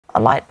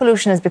Light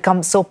pollution has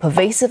become so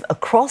pervasive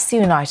across the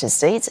United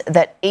States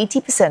that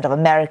 80% of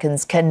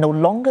Americans can no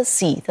longer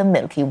see the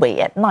Milky Way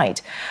at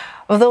night.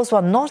 For those who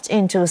are not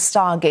into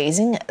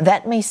stargazing,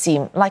 that may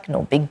seem like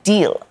no big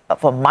deal. But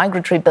for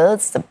migratory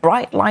birds, the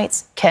bright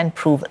lights can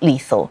prove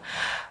lethal.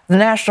 The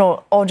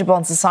National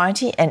Audubon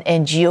Society, an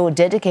NGO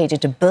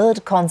dedicated to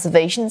bird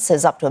conservation,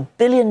 says up to 1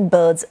 billion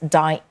birds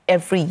die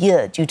every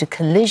year due to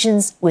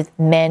collisions with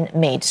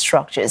man-made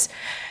structures.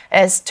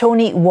 As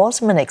Toni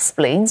Waterman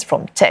explains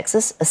from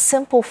Texas, a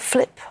simple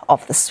flip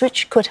of the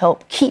switch could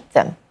help keep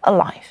them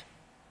alive.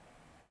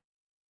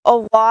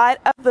 A lot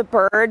of the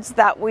birds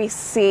that we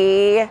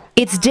see.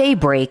 It's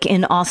daybreak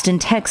in Austin,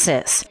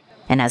 Texas.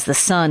 And as the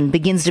sun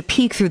begins to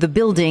peek through the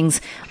buildings,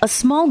 a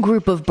small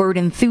group of bird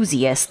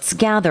enthusiasts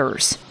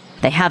gathers.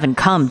 They haven't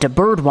come to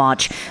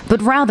birdwatch,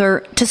 but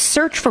rather to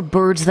search for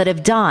birds that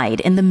have died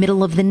in the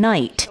middle of the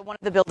night. One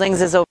of the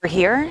buildings is over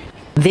here.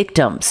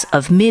 Victims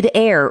of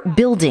mid-air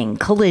building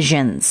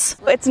collisions.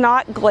 It's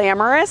not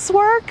glamorous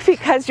work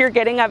because you're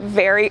getting up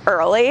very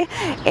early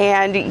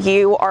and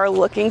you are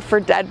looking for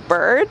dead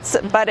birds,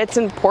 but it's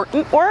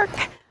important work.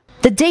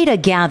 The data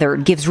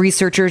gathered gives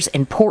researchers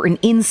important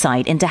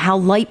insight into how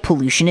light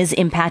pollution is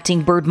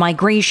impacting bird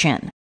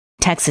migration.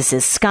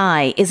 Texas's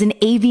sky is an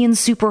avian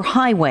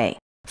superhighway,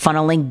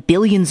 funneling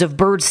billions of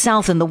birds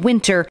south in the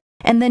winter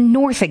and then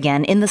north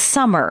again in the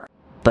summer.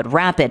 But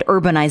rapid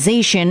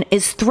urbanization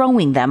is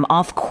throwing them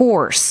off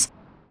course.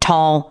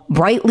 Tall,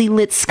 brightly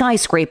lit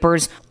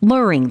skyscrapers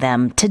luring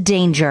them to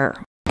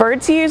danger.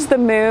 Birds use the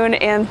moon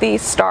and the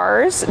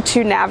stars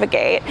to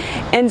navigate.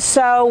 And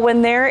so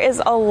when there is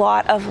a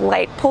lot of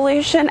light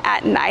pollution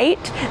at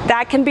night,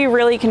 that can be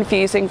really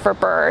confusing for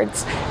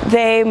birds.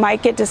 They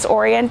might get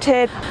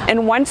disoriented.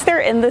 And once they're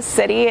in the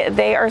city,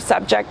 they are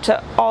subject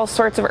to all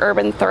sorts of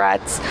urban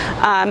threats,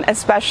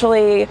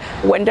 especially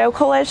window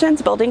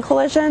collisions, building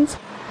collisions.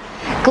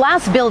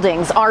 Glass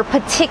buildings are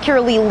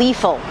particularly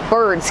lethal.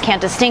 Birds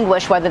can't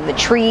distinguish whether the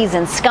trees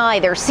and sky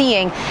they're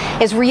seeing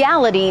is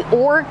reality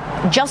or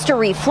just a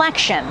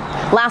reflection.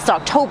 Last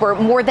October,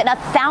 more than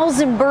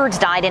 1,000 birds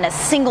died in a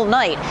single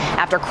night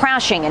after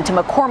crashing into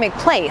McCormick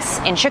Place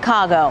in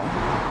Chicago.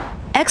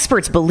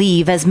 Experts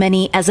believe as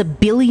many as 1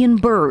 billion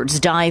birds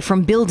die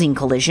from building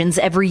collisions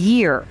every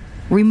year,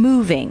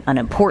 removing an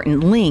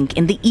important link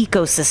in the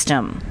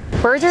ecosystem.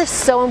 Birds are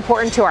so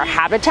important to our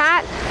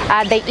habitat.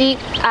 They eat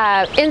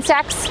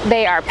insects,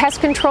 they are pest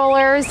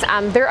controllers.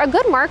 They're a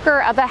good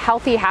marker of a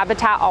healthy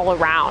habitat all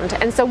around.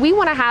 And so we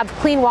want to have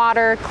clean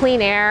water,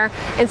 clean air,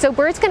 and so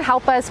birds can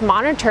help us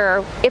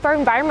monitor if our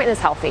environment is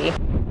healthy.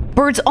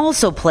 Birds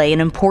also play an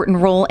important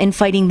role in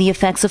fighting the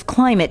effects of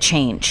climate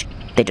change.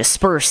 They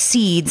disperse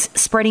seeds,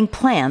 spreading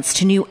plants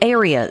to new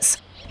areas.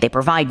 They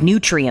provide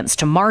nutrients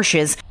to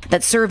marshes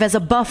that serve as a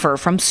buffer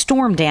from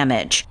storm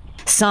damage.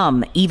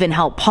 Some even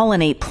help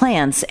pollinate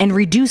plants and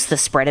reduce the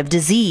spread of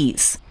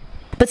disease.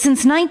 But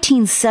since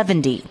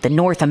 1970, the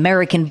North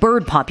American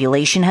bird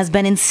population has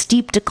been in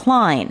steep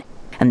decline,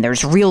 and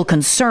there's real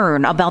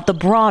concern about the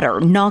broader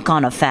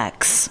knock-on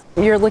effects.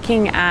 You're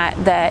looking at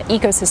the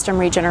ecosystem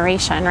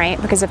regeneration, right?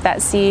 Because if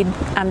that seed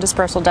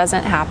dispersal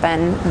doesn't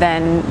happen,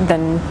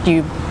 then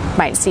you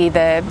might see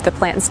the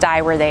plants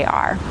die where they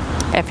are.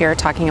 If you're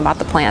talking about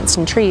the plants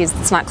and trees,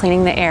 it's not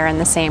cleaning the air in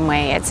the same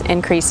way. It's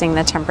increasing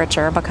the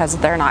temperature because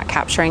they're not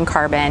capturing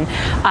carbon,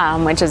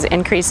 which is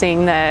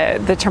increasing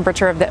the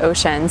temperature of the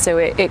ocean. So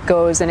it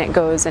goes and it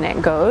goes and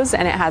it goes,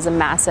 and it has a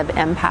massive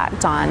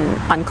impact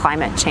on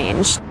climate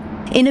change.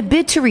 In a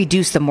bid to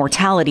reduce the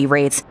mortality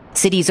rates,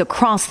 cities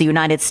across the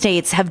United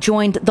States have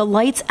joined the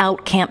Lights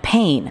Out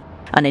campaign,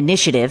 an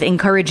initiative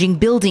encouraging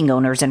building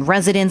owners and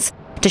residents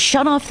to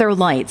shut off their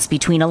lights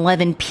between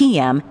 11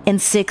 p.m.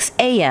 and 6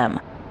 a.m.,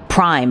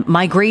 prime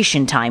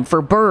migration time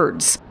for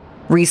birds.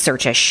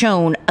 Research has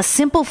shown a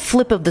simple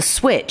flip of the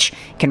switch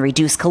can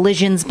reduce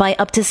collisions by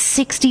up to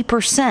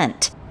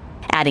 60%.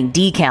 Adding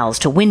decals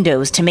to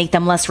windows to make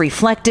them less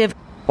reflective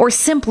or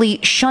simply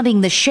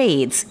shutting the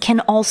shades can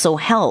also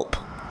help.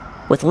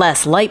 With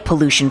less light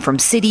pollution from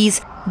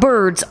cities,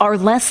 birds are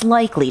less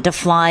likely to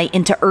fly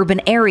into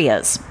urban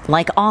areas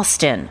like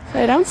Austin.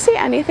 I don't see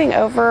anything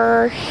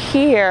over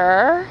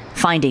here.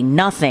 Finding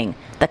nothing,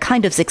 the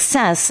kind of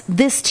success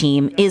this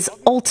team is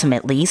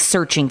ultimately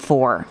searching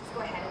for.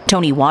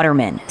 Toni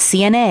Waterman,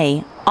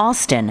 CNA,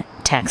 Austin,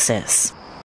 Texas.